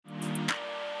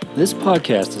This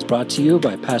podcast is brought to you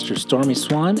by Pastor Stormy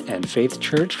Swan and Faith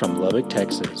Church from Lubbock,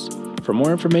 Texas. For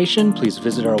more information, please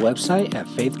visit our website at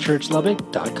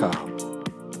faithchurchlubbock.com.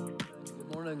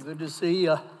 Good morning. Good to see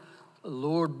you. The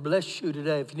Lord bless you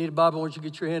today. If you need a Bible, I want you to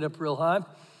get your hand up real high.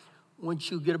 Once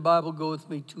you get a Bible, go with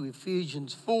me to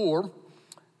Ephesians 4,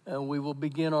 and we will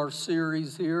begin our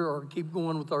series here, or keep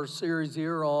going with our series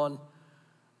here on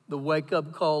the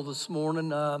wake-up call this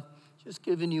morning. Just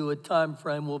giving you a time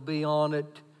frame. We'll be on it.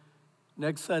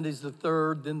 Next Sunday's the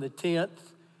 3rd, then the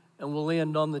 10th, and we'll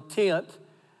end on the 10th.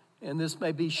 And this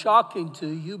may be shocking to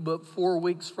you, but 4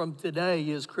 weeks from today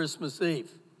is Christmas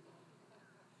Eve.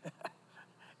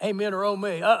 Amen or oh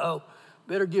me.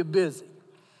 Better get busy.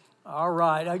 All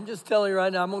right, I'm just telling you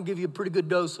right now, I'm going to give you a pretty good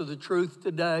dose of the truth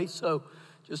today. So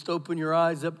just open your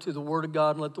eyes up to the Word of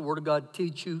God and let the Word of God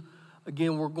teach you.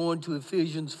 Again, we're going to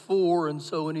Ephesians 4, and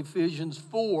so in Ephesians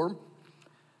 4,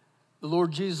 the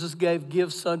Lord Jesus gave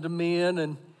gifts unto men,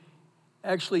 and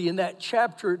actually in that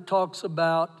chapter it talks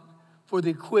about for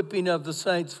the equipping of the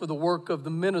saints for the work of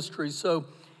the ministry. So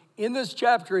in this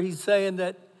chapter he's saying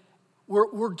that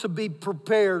we're to be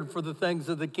prepared for the things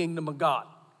of the kingdom of God.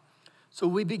 So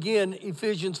we begin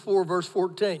Ephesians 4 verse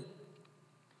 14.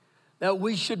 That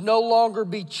we should no longer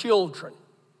be children.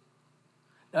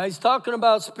 Now he's talking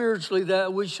about spiritually,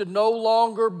 that we should no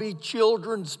longer be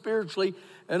children spiritually.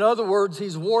 In other words,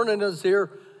 he's warning us here,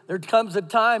 there comes a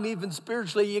time, even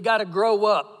spiritually, you got to grow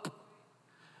up.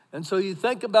 And so you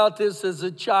think about this as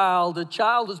a child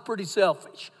is pretty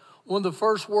selfish. One of the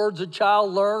first words a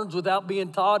child learns without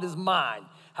being taught is mine.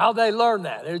 How they learn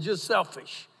that? They're just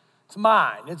selfish. It's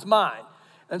mine.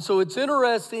 And so it's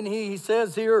interesting, he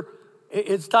says here,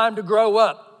 it's time to grow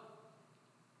up.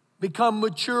 Become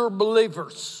mature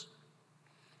believers.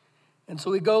 And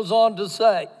so he goes on to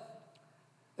say,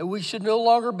 that we should no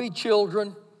longer be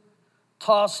children,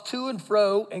 tossed to and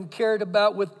fro and carried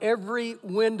about with every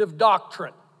wind of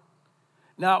doctrine.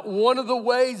 Now, one of the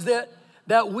ways that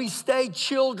we stay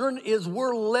children is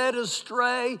we're led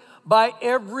astray by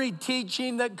every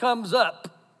teaching that comes up.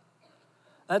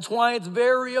 That's why it's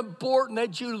very important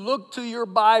that you look to your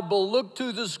Bible, look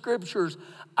to the scriptures.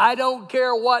 I don't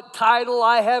care what title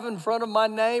I have in front of my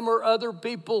name or other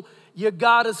people, you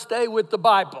gotta stay with the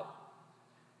Bible.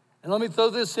 And let me throw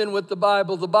this in with the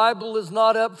Bible. The Bible is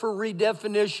not up for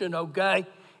redefinition, okay?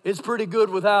 It's pretty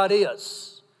good with how it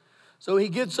is. So he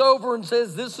gets over and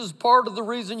says, this is part of the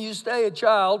reason you stay a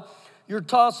child. You're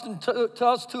tossed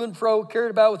to and fro,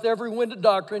 carried about with every wind of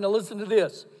doctrine. Now listen to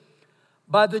this.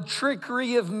 By the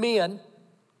trickery of men,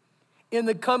 in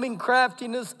the coming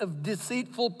craftiness of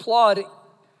deceitful plotting.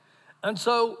 And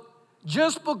so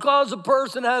just because a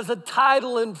person has a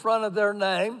title in front of their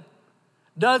name,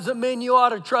 doesn't mean you ought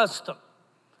to trust them.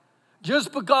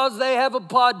 Just because they have a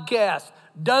podcast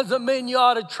doesn't mean you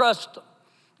ought to trust them.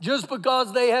 Just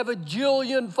because they have a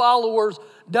jillion followers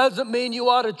doesn't mean you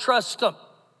ought to trust them.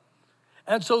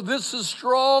 And so this is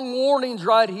strong warnings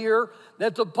right here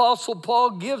that the Apostle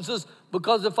Paul gives us,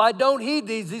 because if I don't heed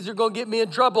these are going to get me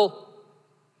in trouble.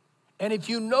 And if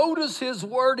you notice his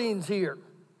wordings here,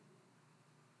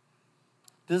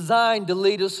 designed to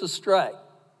lead us astray.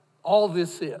 All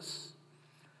this is.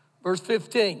 Verse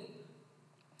 15,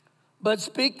 but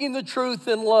speaking the truth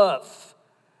in love.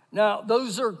 Now,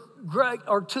 those are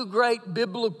two great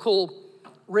biblical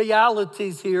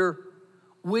realities here.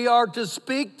 We are to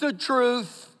speak the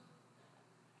truth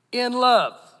in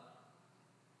love.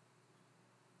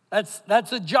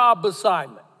 That's a job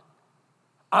assignment.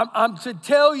 I'm to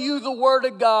tell you the word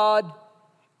of God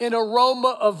in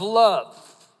aroma of love.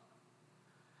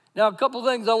 Now, a couple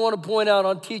things I want to point out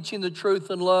on teaching the truth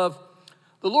in love.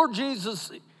 The Lord Jesus,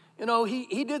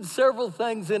 he did several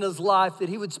things in his life that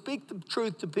he would speak the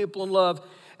truth to people in love.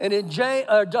 And in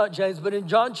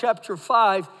John chapter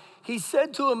 5, he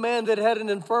said to a man that had an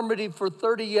infirmity for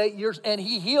 38 years, and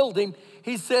he healed him.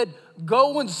 He said,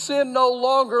 go and sin no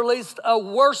longer, lest a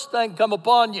worse thing come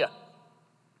upon you.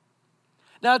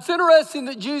 Now, it's interesting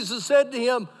that Jesus said to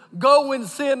him, go and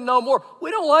sin no more.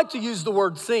 We don't like to use the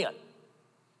word sin.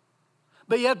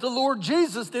 But yet the Lord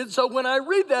Jesus did. So when I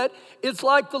read that, it's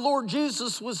like the Lord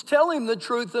Jesus was telling the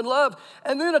truth in love.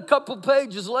 And then a couple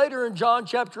pages later in John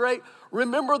chapter 8,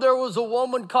 remember there was a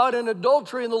woman caught in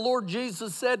adultery, and the Lord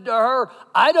Jesus said to her,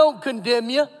 I don't condemn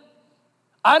you.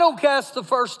 I don't cast the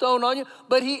first stone on you.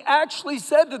 But he actually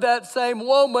said to that same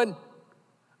woman,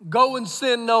 go and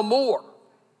sin no more.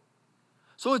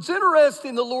 So it's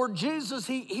interesting, the Lord Jesus,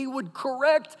 he would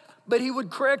correct, but he would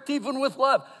correct even with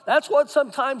love. That's what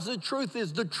sometimes the truth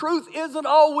is. The truth isn't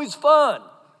always fun.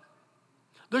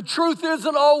 The truth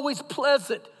isn't always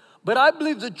pleasant. But I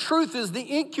believe the truth is the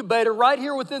incubator right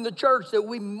here within the church that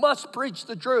we must preach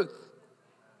the truth.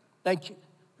 Thank you.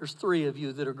 There's 3 of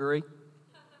you that agree.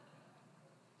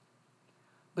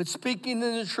 But speaking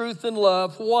in the truth in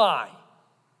love, why?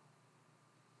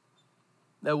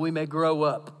 That we may grow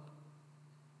up.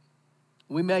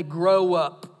 We may grow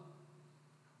up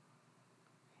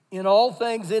in all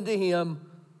things into him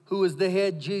who is the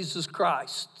head, Jesus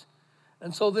Christ.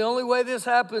 And so the only way this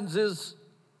happens is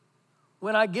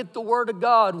when I get the word of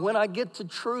God, when I get the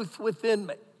truth within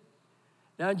me.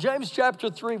 Now in James chapter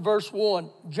 3, verse 1,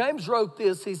 James wrote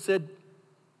this. He said,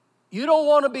 you don't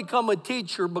want to become a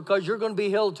teacher because you're going to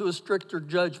be held to a stricter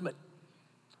judgment.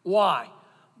 Why?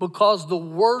 Because the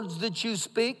words that you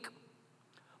speak,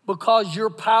 because your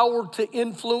power to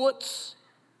influence.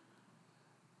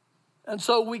 And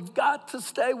so we've got to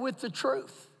stay with the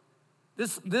truth.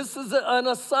 This is an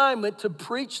assignment to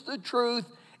preach the truth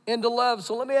into love.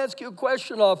 So let me ask you a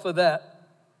question off of that.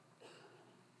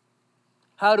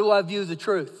 How do I view the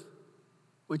truth?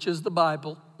 Which is the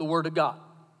Bible, the Word of God.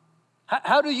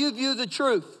 How do you view the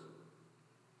truth?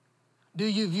 Do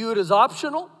you view it as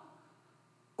optional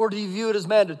or do you view it as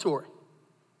mandatory?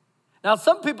 Now,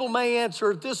 some people may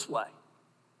answer it this way.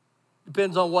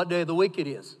 Depends on what day of the week it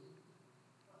is.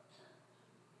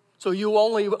 So you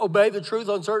only obey the truth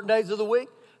on certain days of the week?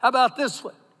 How about this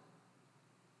one?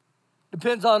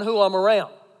 Depends on who I'm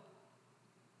around.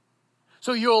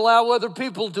 So you allow other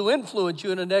people to influence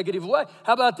you in a negative way.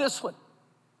 How about this one?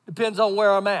 Depends on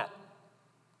where I'm at.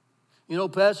 You know,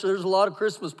 Pastor, there's a lot of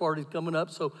Christmas parties coming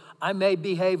up, so I may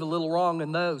behave a little wrong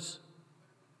in those.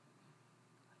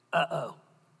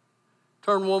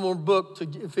 Turn one more book to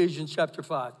Ephesians chapter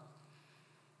 5.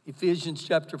 Ephesians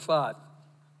chapter 5,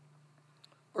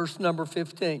 verse number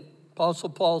 15. Apostle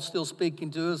Paul's still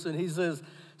speaking to us, and he says,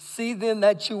 see then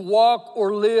that you walk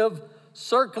or live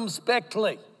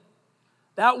circumspectly.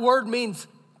 That word means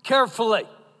carefully.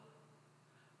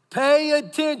 Pay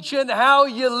attention how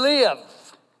you live.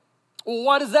 Well,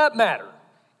 why does that matter?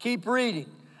 Keep reading.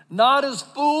 Not as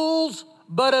fools,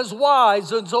 but as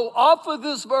wise. And so off of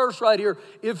this verse right here,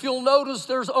 if you'll notice,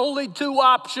 there's only 2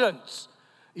 options.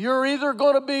 You're either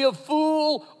going to be a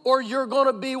fool or you're going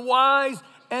to be wise,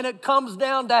 and it comes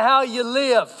down to how you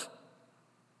live.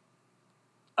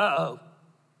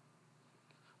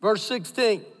 Verse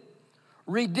 16.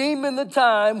 Redeeming the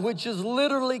time, which is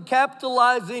literally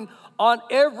capitalizing on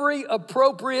every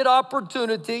appropriate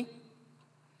opportunity,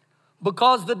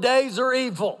 because the days are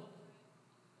evil.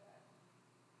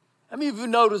 How many of you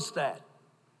noticed that?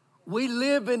 We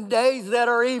live in days that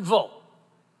are evil.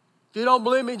 If you don't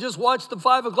believe me, just watch the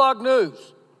 5 o'clock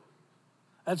news.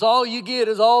 That's all you get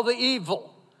is all the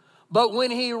evil. But when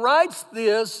he writes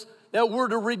this, that we're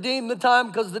to redeem the time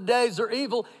because the days are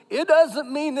evil, it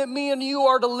doesn't mean that me and you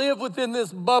are to live within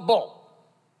this bubble.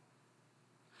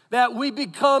 That we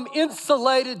become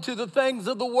insulated to the things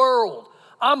of the world.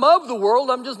 I'm of the world,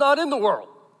 I'm just not in the world.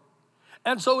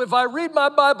 And so if I read my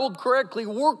Bible correctly,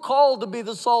 we're called to be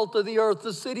the salt of the earth,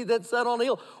 the city that's set on a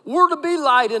hill. We're to be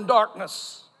light in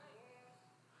darkness.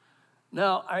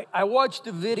 Now, I watched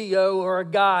a video or a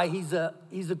guy, he's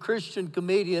a Christian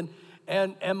comedian,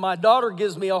 and my daughter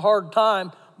gives me a hard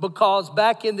time because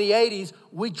back in the 80s,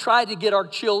 we tried to get our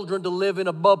children to live in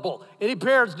a bubble. Any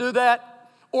parents do that?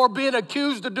 Or being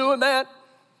accused of doing that?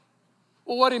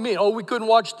 Well, what do you mean? Oh, we couldn't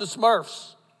watch the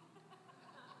Smurfs.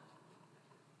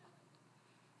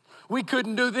 We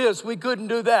couldn't do this, we couldn't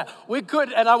do that. We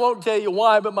couldn't, and I won't tell you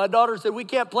why, but my daughter said, we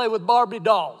can't play with Barbie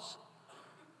dolls.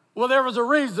 Well, there was a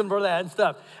reason for that and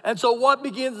stuff. And so what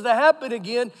begins to happen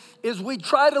again is we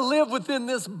try to live within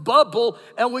this bubble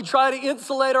and we try to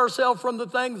insulate ourselves from the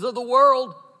things of the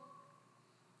world.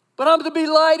 But I'm to be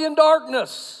light in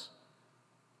darkness.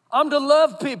 I'm to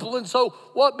love people. And so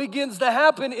what begins to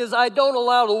happen is I don't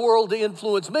allow the world to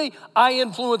influence me. I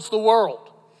influence the world.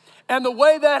 And the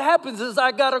way that happens is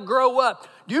I got to grow up.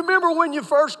 Do you remember when you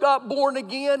first got born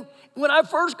again? When I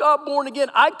first got born again,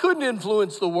 I couldn't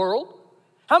influence the world.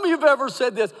 How many of you have ever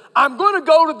said this? I'm going to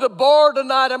go to the bar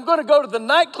tonight. I'm going to go to the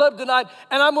nightclub tonight,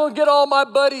 and I'm going to get all my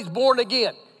buddies born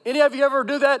again. Any of you ever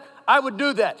do that? I would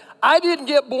do that. I didn't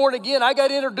get born again. I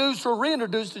got introduced or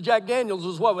reintroduced to Jack Daniels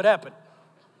is what would happen.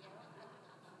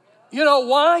 You know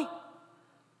why?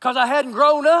 Because I hadn't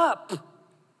grown up.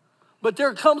 But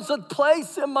there comes a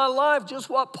place in my life, just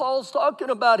what Paul's talking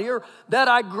about here, that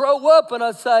I grow up and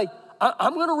I say,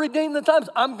 I'm going to redeem the times.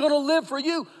 I'm going to live for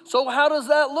you. So how does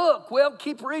that look? Well,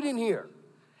 keep reading here.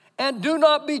 And do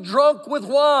not be drunk with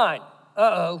wine.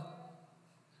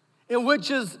 In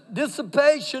which is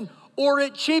dissipation, or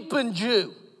it cheapens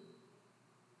you.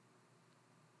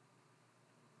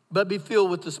 But be filled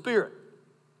with the Spirit.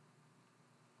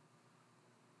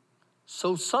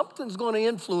 So something's going to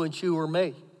influence you or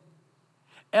me.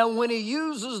 And when he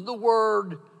uses the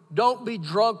word, don't be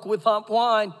drunk with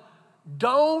wine,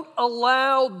 don't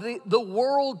allow the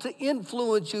world to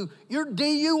influence you. Your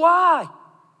DUI.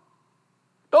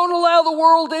 Don't allow the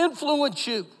world to influence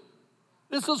you.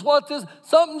 This is what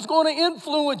something's going to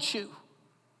influence you.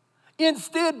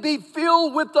 Instead, be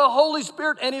filled with the Holy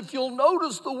Spirit. And if you'll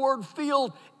notice the word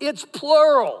filled, it's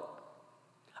plural.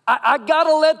 I got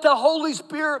to let the Holy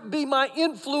Spirit be my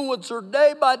influencer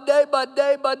day by day by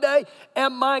day by day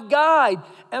and my guide.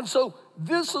 And so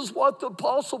this is what the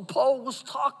Apostle Paul was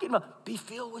talking about. Be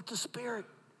filled with the Spirit.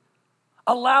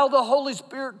 Allow the Holy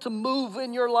Spirit to move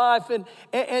in your life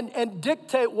and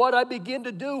dictate what I begin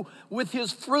to do with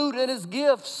his fruit and his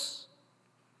gifts.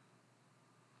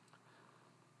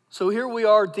 So here we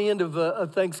are at the end of a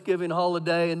Thanksgiving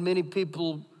holiday, and many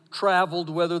people traveled,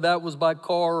 whether that was by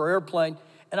car or airplane.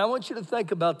 And I want you to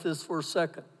think about this for a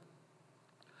second.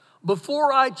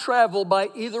 Before I travel by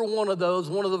either one of those,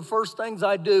 one of the first things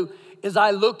I do is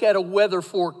I look at a weather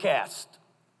forecast.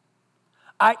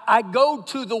 I go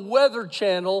to the Weather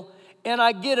Channel and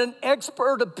I get an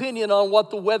expert opinion on what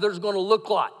the weather's going to look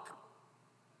like.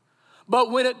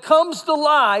 But when it comes to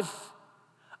life,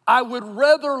 I would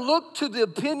rather look to the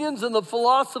opinions and the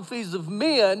philosophies of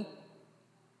men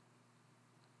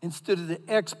instead of the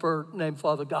expert named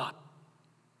Father God.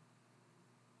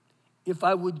 If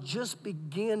I would just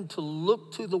begin to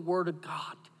look to the Word of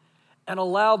God and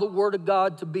allow the Word of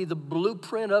God to be the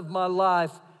blueprint of my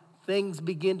life, things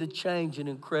begin to change in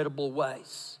incredible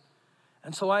ways.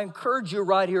 And so I encourage you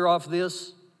right here off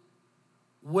this,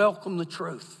 welcome the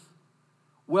truth.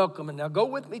 Welcome. And now go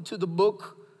with me to the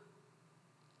book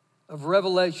of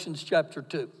Revelations chapter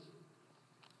 2.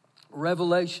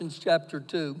 Revelations chapter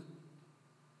 2.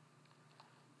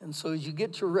 And so as you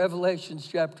get to Revelations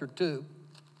chapter 2,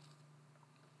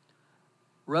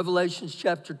 Revelations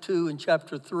chapter 2 and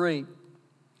chapter 3,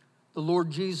 the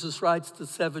Lord Jesus writes to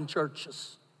 7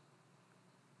 churches.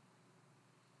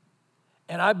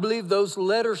 And I believe those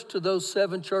letters to those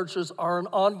 7 churches are an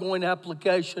ongoing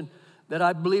application that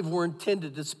I believe were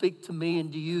intended to speak to me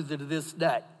and to you to this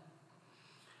day.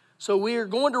 So we are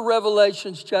going to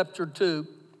Revelations chapter 2.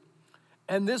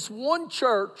 And this one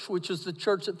church, which is the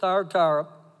church at Thyatira,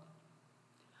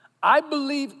 I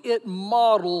believe it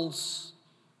models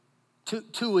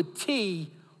to a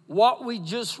T what we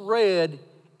just read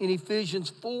in Ephesians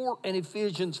 4 and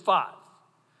Ephesians 5.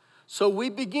 So we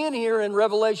begin here in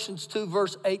Revelations 2,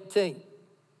 verse 18.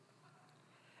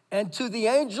 And to the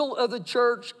angel of the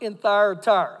church in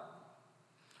Thyatira.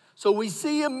 So we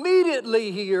see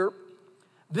immediately here,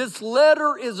 this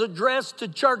letter is addressed to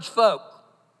church folk.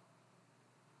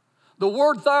 The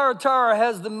word Thyatira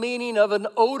has the meaning of an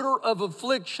odor of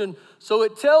affliction, so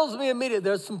it tells me immediately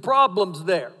there's some problems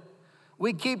there.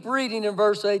 We keep reading in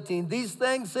verse 18. These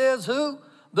things says who?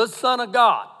 The Son of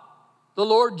God, the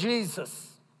Lord Jesus,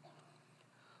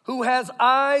 who has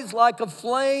eyes like a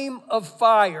flame of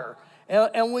fire.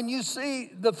 And when you see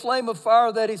the flame of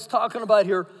fire that he's talking about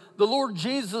here, the Lord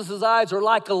Jesus' eyes are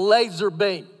like a laser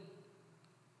beam.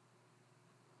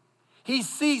 He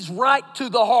sees right to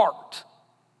the heart.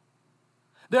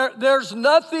 There's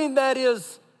nothing that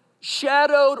is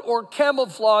shadowed or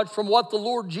camouflaged from what the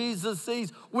Lord Jesus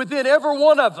sees within every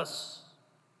one of us.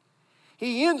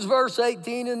 He ends verse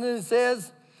 18 and then it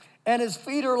says, and his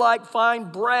feet are like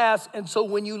fine brass. And so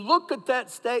when you look at that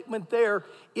statement there,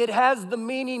 it has the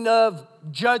meaning of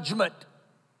judgment.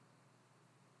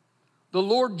 The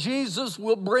Lord Jesus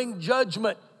will bring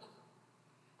judgment.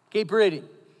 Keep reading.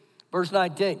 Verse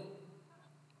 19.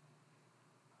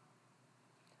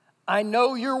 I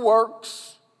know your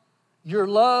works, your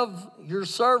love, your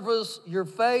service, your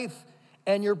faith,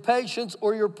 and your patience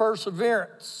or your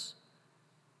perseverance.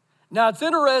 Now it's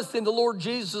interesting, the Lord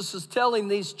Jesus is telling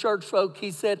these church folk,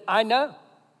 he said, I know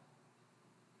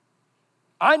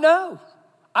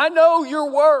your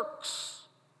works.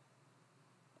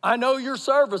 I know your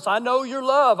service. I know your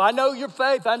love. I know your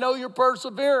faith. I know your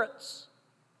perseverance.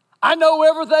 I know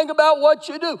everything about what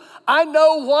you do. I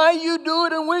know why you do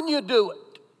it and when you do it.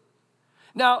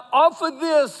 Now, off of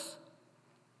this,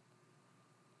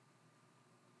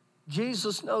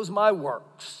 Jesus knows my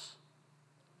works.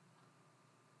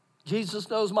 Jesus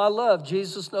knows my love.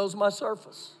 Jesus knows my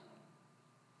service.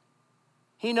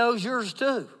 He knows yours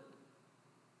too.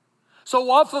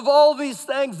 So off of all these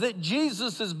things that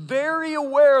Jesus is very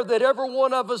aware that every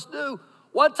one of us do,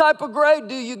 what type of grade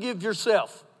do you give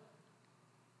yourself?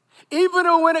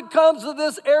 Even when it comes to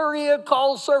this area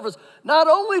called service, not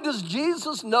only does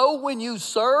Jesus know when you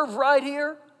serve right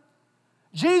here,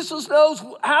 Jesus knows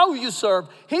how you serve.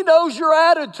 He knows your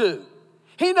attitude.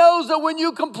 He knows that when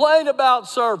you complain about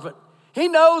servant, he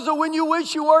knows that when you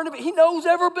wish you weren't, he knows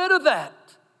every bit of that.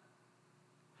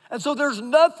 And so there's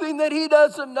nothing that he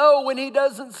doesn't know when he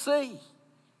doesn't see.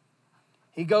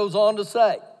 He goes on to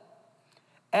say,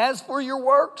 as for your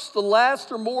works, the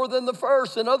last are more than the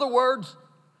first. In other words,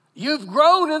 you've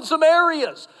grown in some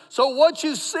areas. So what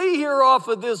you see here off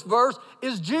of this verse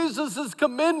is Jesus is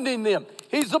commending them.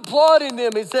 He's applauding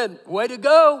them. He said, way to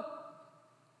go.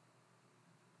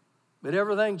 But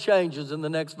everything changes in the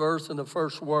next verse in the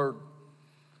first word.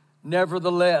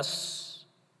 Nevertheless.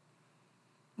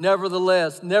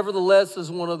 Nevertheless. Nevertheless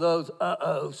is one of those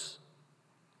uh-ohs.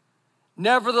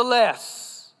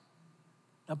 Nevertheless.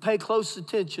 Now pay close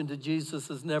attention to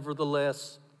Jesus'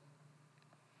 nevertheless.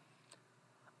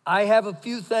 I have a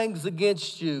few things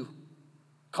against you,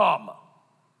 comma.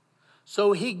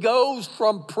 So he goes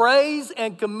from praise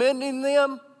and commending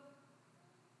them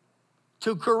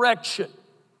to correction.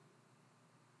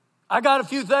 I got a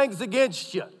few things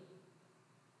against you.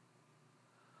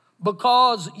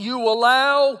 Because you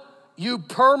allow, you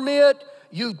permit,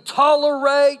 you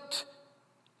tolerate,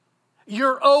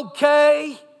 you're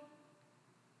okay.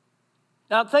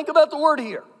 Now think about the word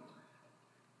here.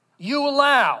 You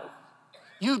allow.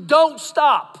 You don't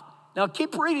stop. Now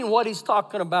keep reading what he's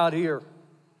talking about here.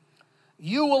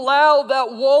 You allow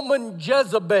that woman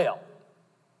Jezebel.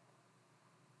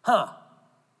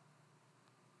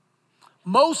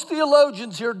 Most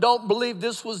theologians here don't believe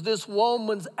this was this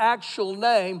woman's actual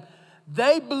name.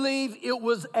 They believe it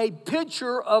was a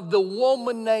picture of the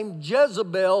woman named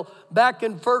Jezebel back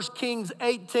in 1 Kings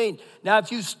 18. Now,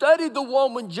 if you studied the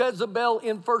woman Jezebel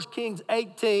in 1 Kings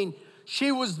 18,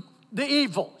 she was the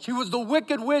evil. She was the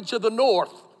wicked witch of the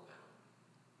north.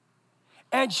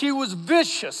 And she was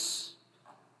vicious.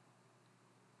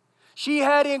 She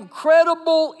had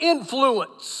incredible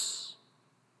influence.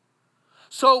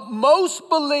 So most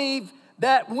believe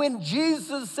that when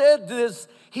Jesus said this,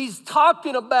 he's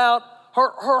talking about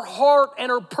her heart and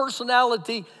her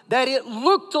personality, that it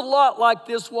looked a lot like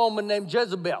this woman named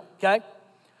Jezebel, okay?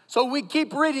 So we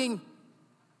keep reading.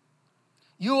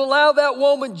 You allow that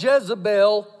woman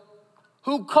Jezebel,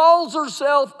 who calls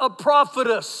herself a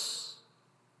prophetess.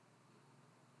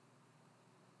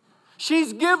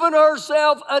 She's given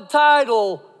herself a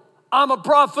title, I'm a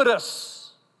prophetess.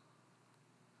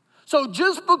 So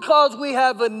just because we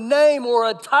have a name or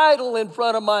a title in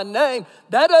front of my name,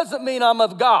 that doesn't mean I'm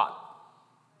of God.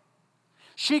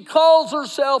 She calls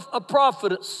herself a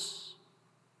prophetess.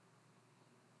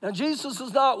 Now, Jesus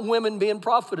is not women being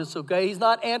prophetess, okay? He's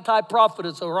not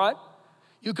anti-prophetess, all right?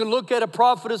 You can look at a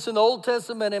prophetess in the Old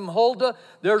Testament named Huldah.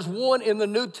 There's one in the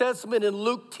New Testament in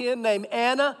Luke 10 named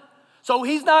Anna. So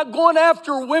he's not going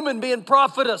after women being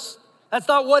prophetess. That's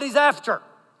not what he's after.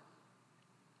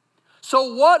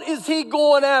 So what is he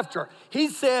going after? He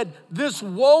said, this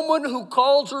woman who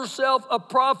calls herself a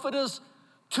prophetess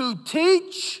to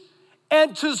teach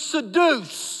and to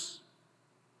seduce.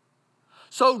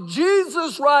 So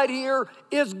Jesus right here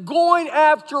is going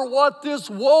after what this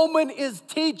woman is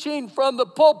teaching from the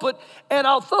pulpit. And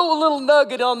I'll throw a little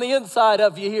nugget on the inside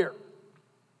of you here.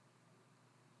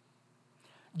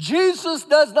 Jesus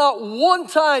does not one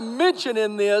time mention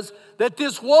in this that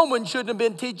this woman shouldn't have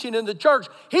been teaching in the church.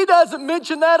 He doesn't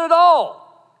mention that at all.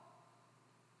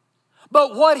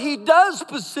 But what he does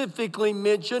specifically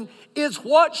mention is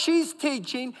what she's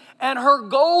teaching, and her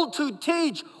goal to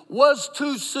teach was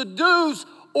to seduce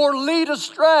or lead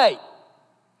astray.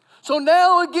 So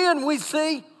now again we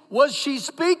see, was she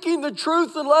speaking the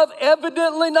truth in love?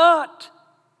 Evidently not.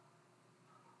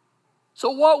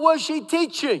 So what was she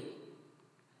teaching?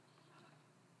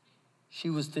 She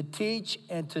was to teach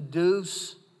and to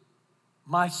seduce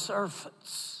my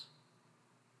servants.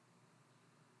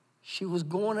 She was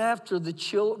going after the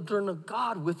children of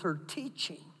God with her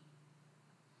teaching.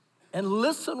 And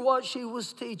listen what she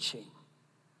was teaching.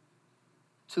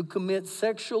 To commit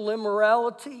sexual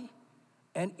immorality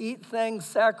and eat things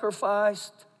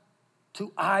sacrificed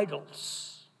to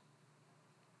idols.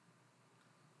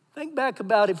 Think back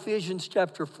about Ephesians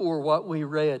chapter 4, what we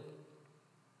read.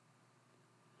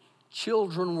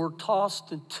 Children were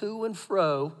tossed to and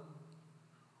fro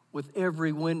with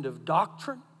every wind of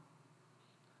doctrine,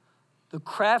 the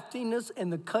craftiness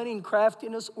and the cunning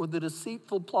craftiness or the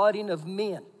deceitful plotting of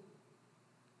men.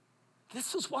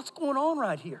 This is what's going on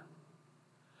right here.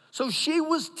 So she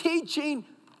was teaching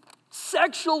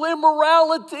sexual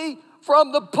immorality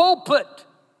from the pulpit.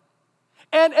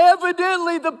 And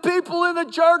evidently the people in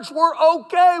the church were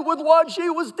okay with what she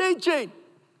was teaching.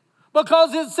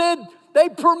 Because it said they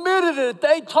permitted it,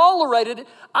 they tolerated it.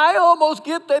 I almost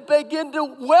get that they begin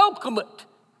to welcome it.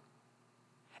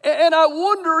 And I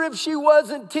wonder if she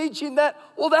wasn't teaching that.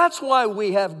 Well, that's why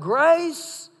we have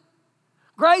grace.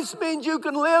 Grace means you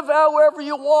can live however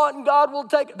you want and God will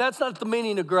take it. That's not the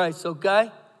meaning of grace,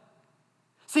 okay?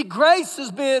 See, grace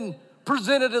has been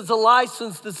presented as a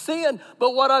license to sin,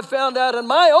 but what I found out in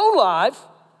my own life,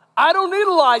 I don't need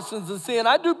a license to sin.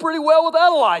 I do pretty well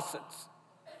without a license.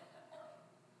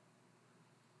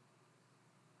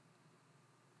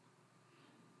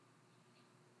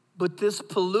 But this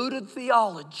polluted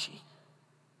theology,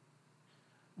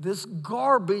 this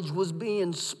garbage was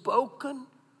being spoken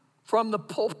from the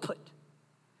pulpit.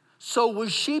 So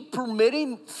was she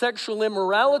permitting sexual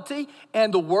immorality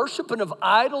and the worshiping of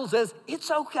idols as it's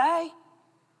okay?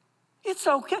 It's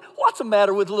okay. What's the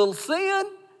matter with a little sin?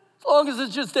 As long as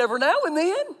it's just every now and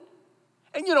then.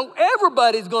 And you know,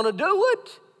 everybody's going to do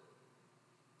it.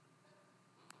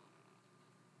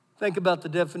 Think about the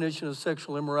definition of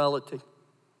sexual immorality.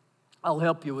 I'll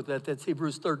help you with that. That's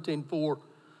Hebrews 13:4.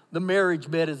 The marriage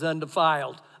bed is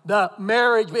undefiled. The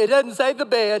marriage bed. It doesn't say the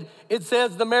bed. It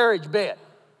says the marriage bed.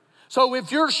 So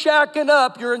if you're shacking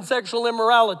up, you're in sexual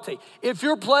immorality. If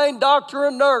you're playing doctor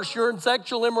and nurse, you're in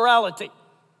sexual immorality.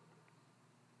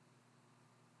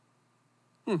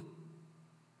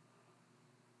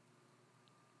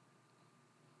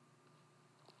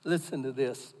 Listen to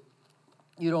this.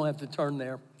 You don't have to turn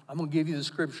there. I'm going to give you the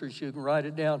scriptures. You can write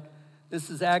it down. This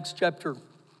is Acts chapter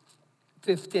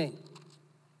 15,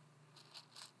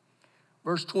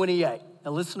 verse 28.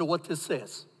 Now listen to what this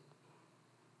says.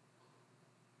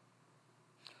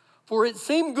 For it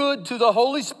seemed good to the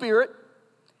Holy Spirit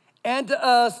and to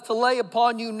us to lay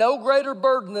upon you no greater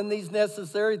burden than these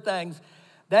necessary things,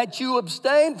 that you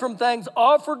abstain from things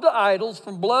offered to idols,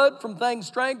 from blood, from things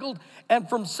strangled, and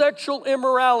from sexual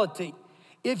immorality.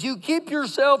 If you keep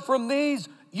yourself from these,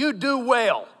 you do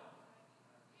well.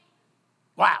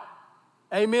 Wow.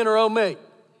 Amen or oh me.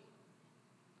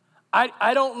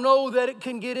 I don't know that it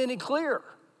can get any clearer.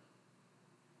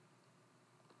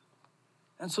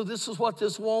 And so this is what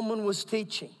this woman was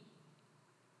teaching.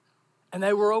 And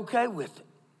they were okay with it.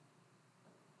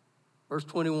 Verse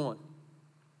 21.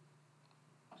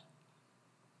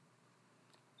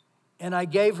 And I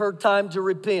gave her time to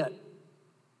repent.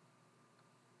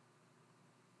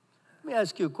 Let me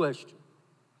ask you a question.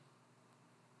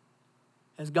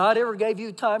 Has God ever gave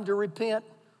you time to repent?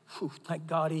 Whew, thank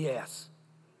God he has.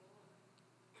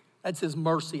 That's his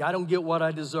mercy. I don't get what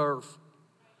I deserve.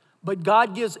 But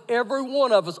God gives every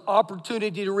one of us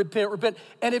opportunity to repent.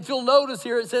 And if you'll notice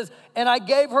here, it says, and I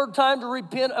gave her time to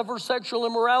repent of her sexual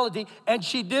immorality, and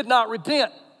she did not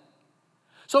repent.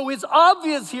 So it's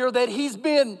obvious here that he's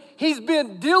been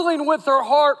dealing with her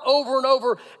heart over and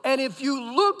over. And if you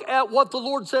look at what the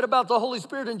Lord said about the Holy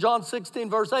Spirit in John 16,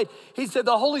 verse 8, he said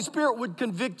the Holy Spirit would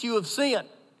convict you of sin.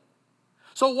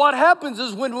 So what happens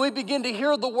is when we begin to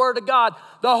hear the word of God,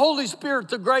 the Holy Spirit,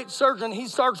 the great surgeon, he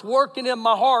starts working in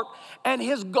my heart. And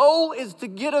his goal is to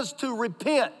get us to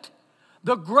repent.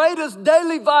 The greatest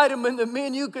daily vitamin that me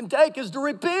and you can take is to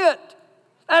repent.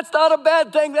 That's not a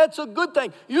bad thing. That's a good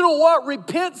thing. You know what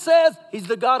repent says? He's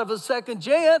the God of a second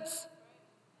chance.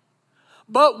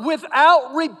 But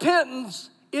without repentance,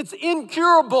 it's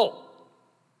incurable.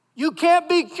 You can't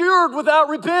be cured without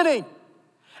repenting.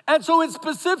 And so it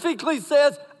specifically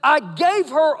says, I gave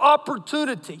her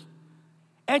opportunity.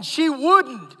 And she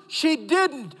wouldn't. She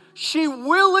didn't. She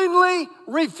willingly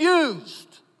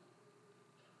refused.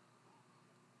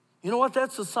 You know what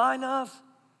that's a sign of?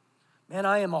 Man,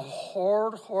 I am a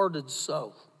hard-hearted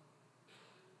soul.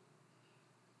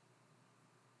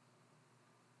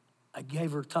 I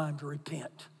gave her time to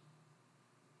repent.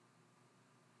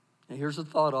 And here's a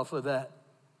thought off of that.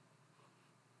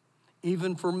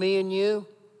 Even for me and you,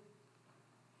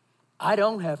 I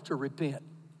don't have to repent.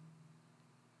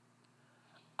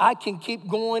 I can keep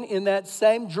going in that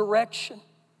same direction.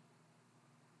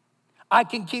 I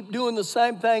can keep doing the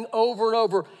same thing over and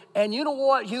over. And you know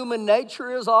what human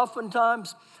nature is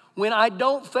oftentimes? When I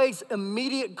don't face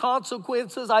immediate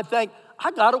consequences, I think,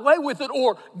 I got away with it,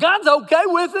 or God's okay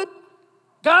with it.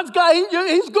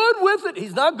 He's good with it.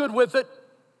 He's not good with it.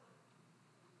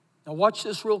 Now watch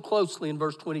this real closely in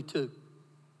verse 22.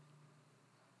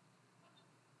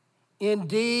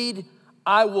 Indeed,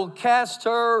 I will cast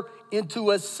her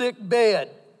into a sick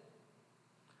bed.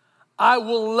 I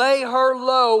will lay her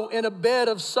low in a bed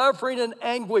of suffering and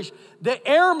anguish. The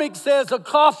Aramaic says a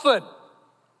coffin.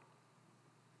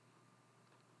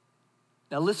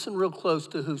 Now listen real close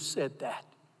to who said that.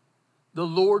 The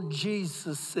Lord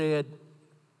Jesus said,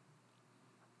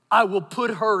 I will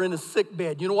put her in a sick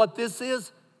bed. You know what this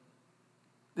is?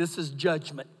 This is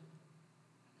judgment.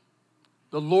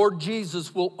 the Lord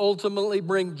Jesus will ultimately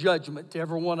bring judgment to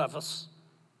every one of us,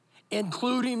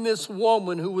 including this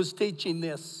woman who was teaching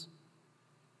this.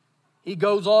 He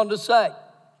goes on to say,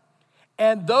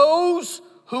 and those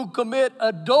who commit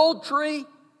adultery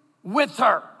with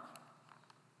her,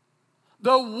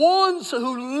 the ones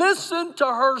who listen to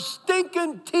her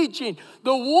stinking teaching,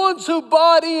 the ones who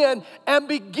bought in and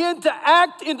begin to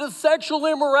act into sexual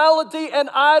immorality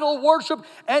and idol worship,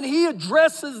 and he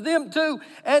addresses them too,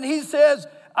 and he says,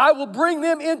 I will bring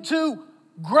them into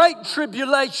great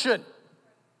tribulation.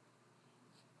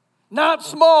 Not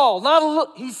small, not a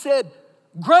little. He said,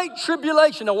 great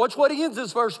tribulation. Now watch what he ends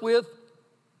this verse with.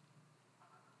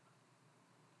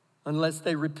 Unless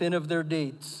they repent of their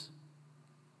deeds.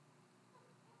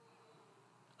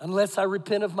 Unless I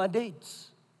repent of my deeds.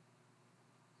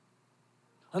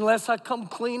 Unless I come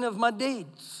clean of my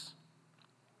deeds.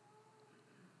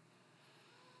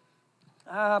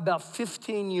 About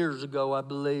 15 years ago, I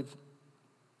believe,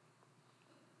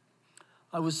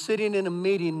 I was sitting in a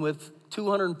meeting with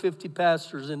 250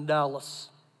 pastors in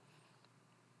Dallas.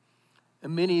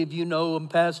 And many of you know a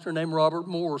pastor named Robert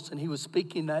Morris, and he was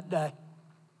speaking that day.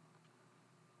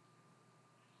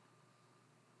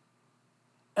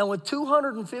 And with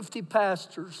 250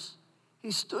 pastors,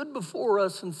 he stood before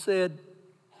us and said,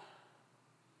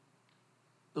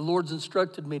 the Lord's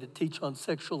instructed me to teach on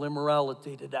sexual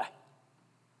immorality today.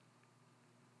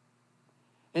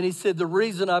 And he said, the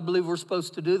reason I believe we're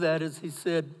supposed to do that is, he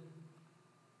said,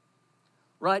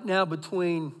 right now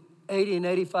between 80 and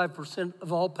 85%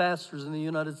 of all pastors in the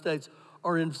United States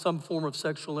are in some form of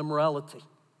sexual immorality.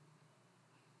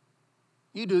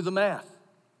 You do the math.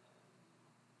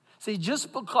 See,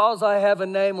 just because I have a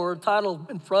name or a title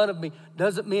in front of me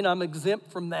doesn't mean I'm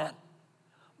exempt from that.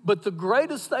 But the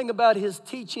greatest thing about his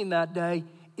teaching that day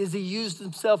is he used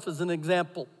himself as an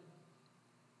example.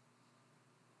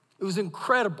 It was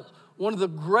incredible. One of the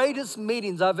greatest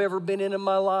meetings I've ever been in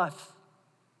my life.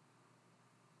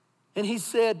 And he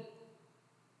said,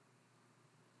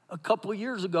 a couple of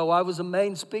years ago, I was a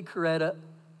main speaker at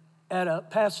a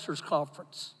pastor's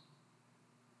conference.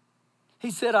 He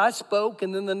said, I spoke,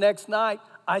 and then the next night,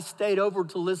 I stayed over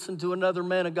to listen to another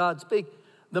man of God speak.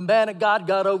 The man of God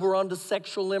got over onto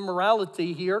sexual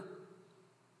immorality here.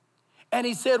 And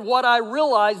he said, what I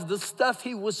realized, the stuff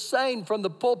he was saying from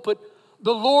the pulpit,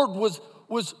 the Lord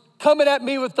was coming at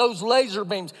me with those laser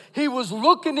beams. He was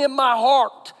looking in my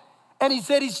heart. And he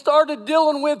said he started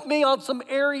dealing with me on some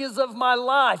areas of my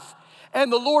life.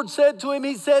 And the Lord said to him,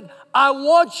 he said, I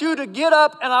want you to get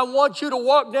up and I want you to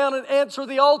walk down and answer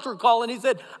the altar call. And he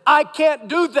said, I can't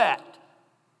do that.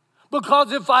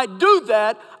 Because if I do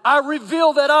that, I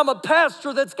reveal that I'm a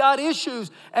pastor that's got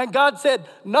issues. And God said,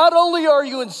 not only are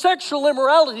you in sexual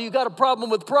immorality, you got a problem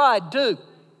with pride too.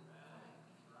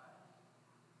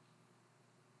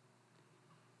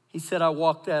 He said, I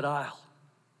walked that aisle.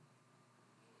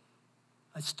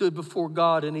 I stood before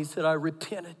God and he said, I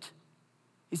repented.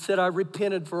 He said, I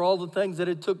repented for all the things that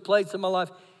had took place in my life.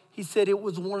 He said, it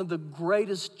was one of the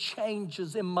greatest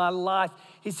changes in my life.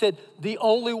 He said, the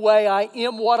only way I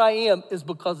am what I am is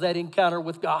because of that encounter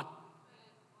with God.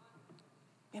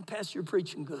 And Pastor, you're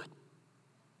preaching good.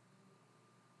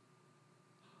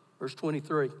 Verse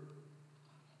 23.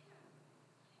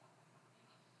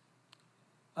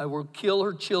 I will kill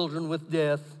her children with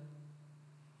death,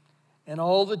 and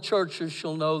all the churches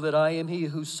shall know that I am he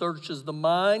who searches the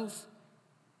minds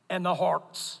and the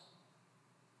hearts.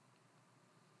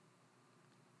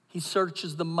 He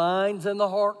searches the minds and the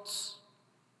hearts.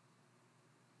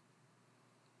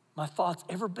 My thoughts,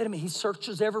 every bit of me, he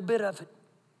searches every bit of it.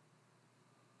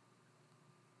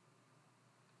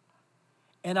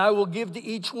 And I will give to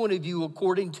each one of you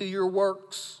according to your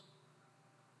works.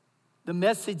 The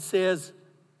Message says,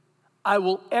 I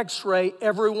will x-ray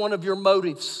every one of your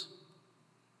motives.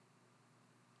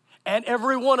 And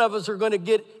every one of us are going to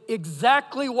get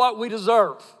exactly what we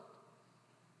deserve.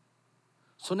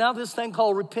 So now this thing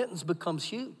called repentance becomes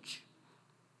huge.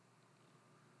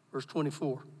 Verse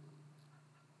 24.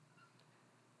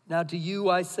 Now to you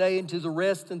I say, and to the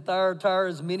rest in Thyatira,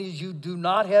 as many as you do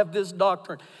not have this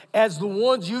doctrine, as the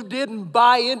ones you didn't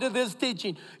buy into this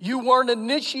teaching, you weren't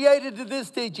initiated to this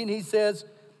teaching, he says,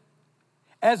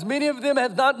 as many of them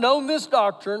have not known this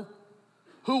doctrine,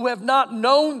 who have not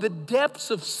known the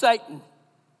depths of Satan.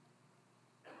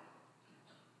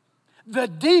 The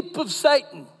deep of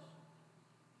Satan.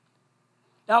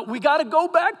 Now, we got to go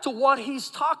back to what he's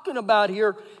talking about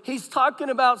here. He's talking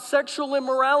about sexual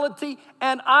immorality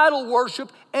and idol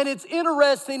worship. And it's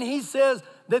interesting, he says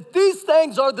that these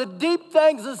things are the deep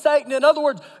things of Satan. In other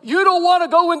words, you don't want to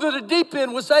go into the deep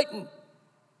end with Satan.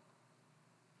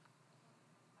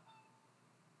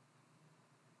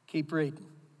 Keep reading.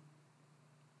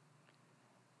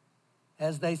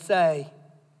 As they say,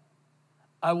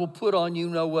 I will put on you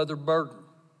no other burden.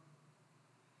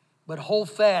 But hold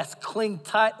fast, cling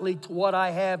tightly to what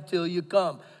I have till you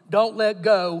come. Don't let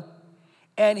go.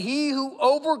 And he who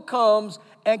overcomes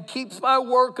and keeps my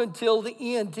work until the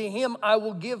end, to him I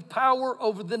will give power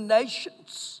over the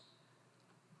nations.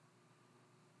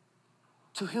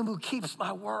 To him who keeps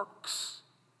my works.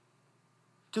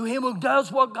 To him who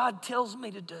does what God tells me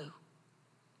to do.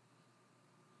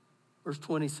 Verse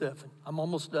 27. I'm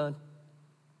almost done.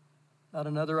 Not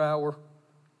another hour.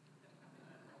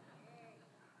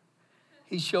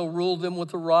 He shall rule them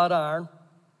with a rod iron,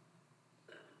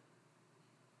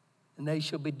 and they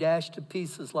shall be dashed to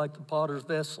pieces like the potter's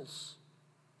vessels.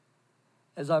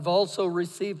 As I've also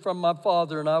received from my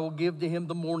Father, and I will give to him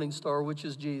the morning star, which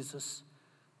is Jesus.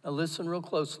 Now listen real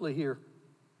closely here.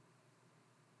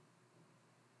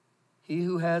 He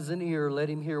who has an ear, let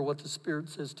him hear what the Spirit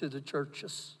says to the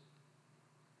churches.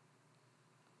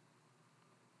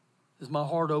 Is my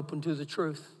heart open to the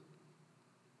truth?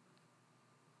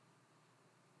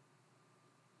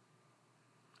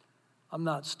 I'm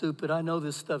not stupid. I know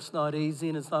this stuff's not easy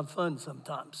and it's not fun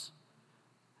sometimes.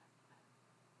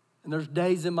 And there's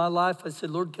days in my life I said,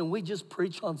 Lord, can we just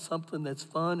preach on something that's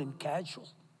fun and casual?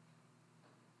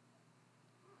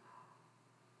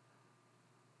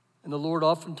 And the Lord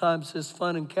oftentimes says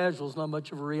fun and casual is not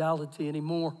much of a reality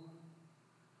anymore.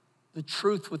 The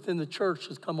truth within the church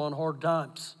has come on hard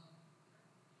times.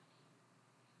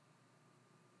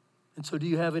 And so do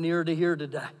you have an ear to hear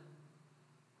today?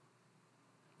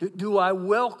 Do I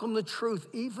welcome the truth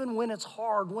even when it's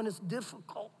hard, when it's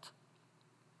difficult?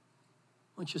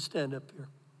 Why don't you stand up here?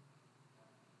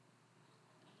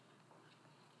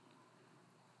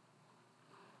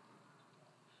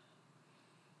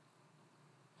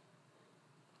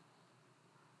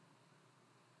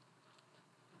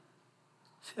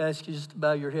 I ask you just to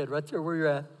bow your head right there where you're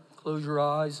at. Close your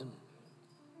eyes and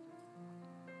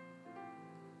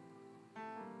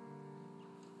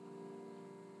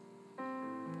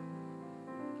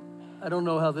I don't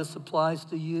know how this applies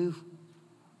to you.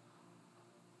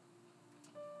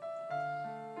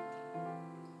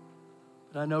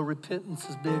 But I know repentance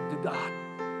is big to God.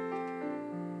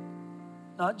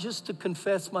 Not just to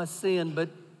confess my sin, but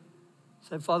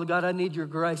say, Father God, I need your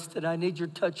grace today. I need your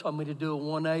touch on me to do a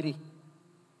 180.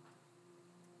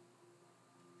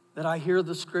 That I hear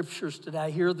the scriptures today.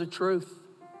 I hear the truth.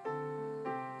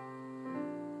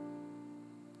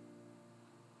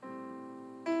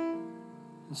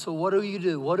 And so what do you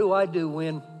do? What do I do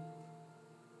when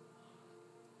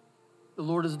the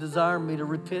Lord has desired me to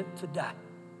repent today?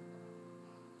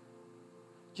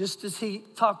 Just as he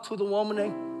talked to the woman,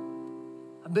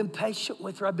 I've been patient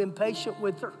with her. I've been patient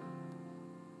with her.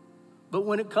 But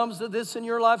when it comes to this in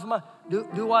your life,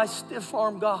 do I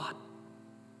stiff-arm God?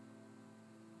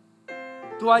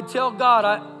 Do I tell God,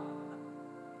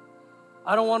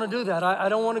 I don't want to do that. I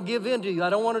don't want to give in to you. I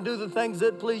don't want to do the things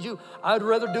that please you. I'd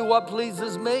rather do what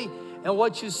pleases me. And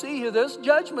what you see here, there's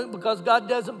judgment because God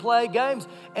doesn't play games.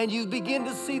 And you begin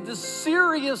to see the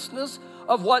seriousness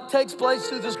of what takes place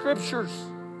through the scriptures.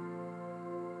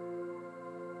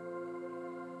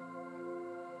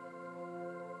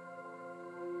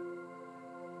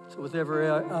 So with every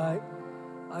eye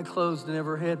closed and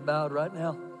every head bowed right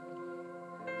now,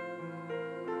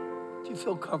 if you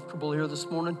feel comfortable here this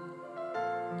morning,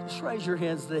 just raise your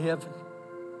hands to heaven.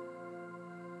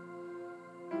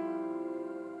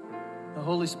 The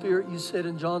Holy Spirit, you said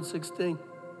in John 16,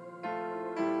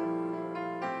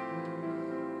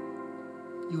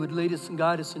 you would lead us and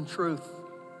guide us in truth.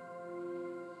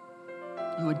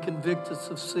 You would convict us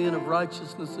of sin, of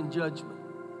righteousness, and judgment.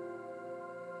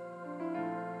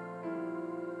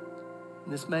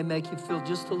 And this may make you feel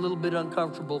just a little bit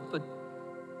uncomfortable, but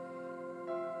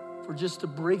for just a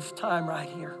brief time right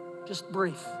here, just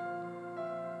brief,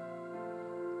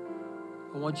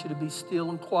 I want you to be still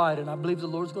and quiet, and I believe the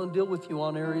Lord's going to deal with you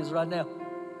on areas right now.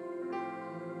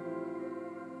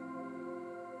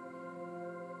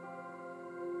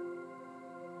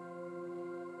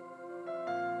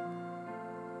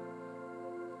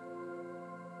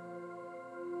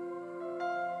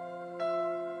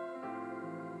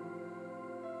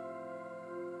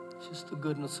 It's just the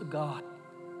goodness of God.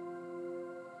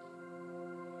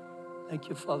 Thank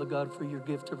you, Father God, for your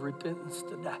gift of repentance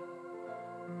today.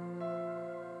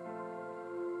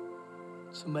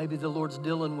 So maybe the Lord's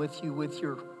dealing with you with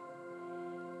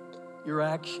your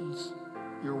actions,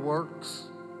 your works.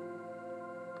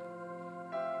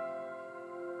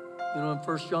 You know, in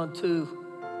 1 John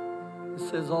 2, it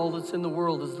says all that's in the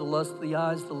world is the lust of the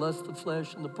eyes, the lust of the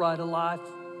flesh, and the pride of life.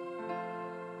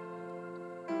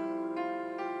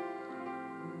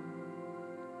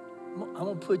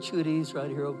 going to put you at ease right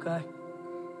here, okay?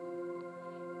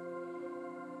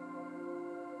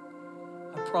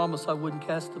 I promise I wouldn't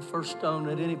cast the first stone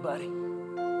at anybody.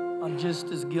 I'm just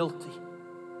as guilty.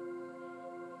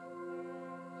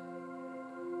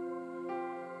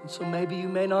 And so maybe you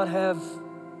may not have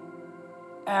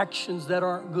actions that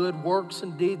aren't good, works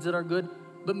and deeds that aren't good,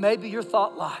 but maybe your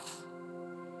thought life.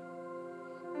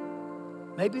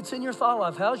 Maybe it's in your thought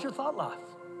life. How's your thought life?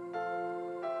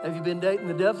 Have you been dating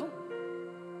the devil?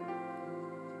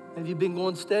 Have you been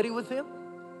going steady with him?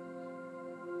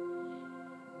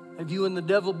 Have you and the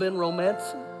devil been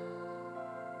romancing?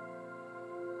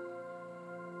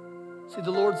 See,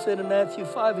 the Lord said in Matthew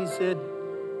 5, he said,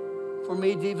 for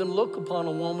me to even look upon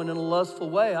a woman in a lustful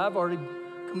way, I've already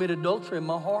committed adultery in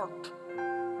my heart.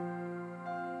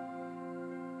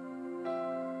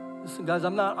 Listen, guys,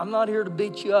 I'm not here to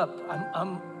beat you up.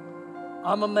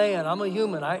 I'm a man. I'm a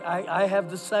human. I have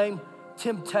the same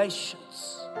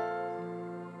temptations.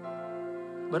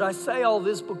 But I say all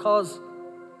this because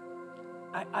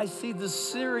I see the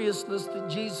seriousness that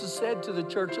Jesus said to the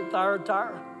church at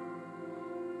Thyatira.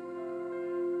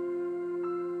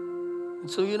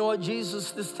 And so you know what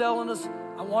Jesus is telling us?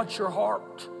 I want your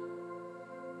heart.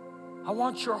 I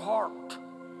want your heart.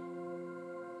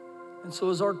 And so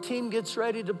as our team gets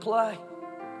ready to play,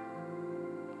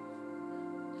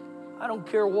 I don't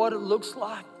care what it looks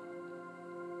like.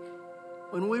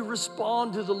 When we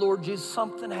respond to the Lord Jesus,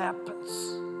 something happens.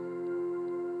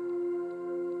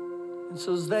 And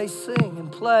so as they sing and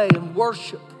play and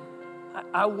worship,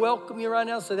 I welcome you right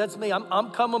now. Say, that's me.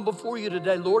 I'm coming before you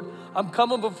today, Lord. I'm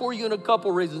coming before you in a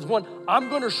couple reasons. One, I'm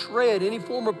going to shred any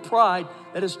form of pride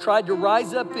that has tried to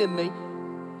rise up in me.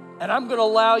 And I'm going to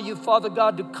allow you, Father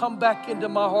God, to come back into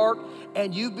my heart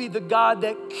and you be the God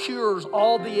that cures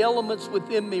all the elements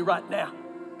within me right now.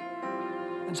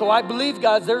 And so I believe,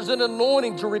 guys, there's an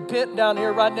anointing to repent down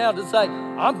here right now to say,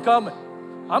 I'm coming.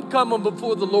 I'm coming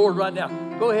before the Lord right now.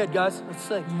 Go ahead, guys. Let's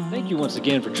sing. Thank you once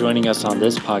again for joining us on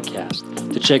this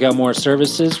podcast. To check out more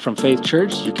services from Faith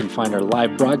Church, you can find our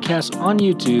live broadcast on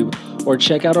YouTube or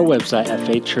check out our website at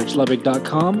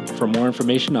faithchurchlubbock.com for more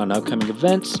information on upcoming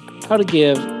events, how to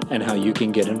give, and how you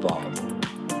can get involved.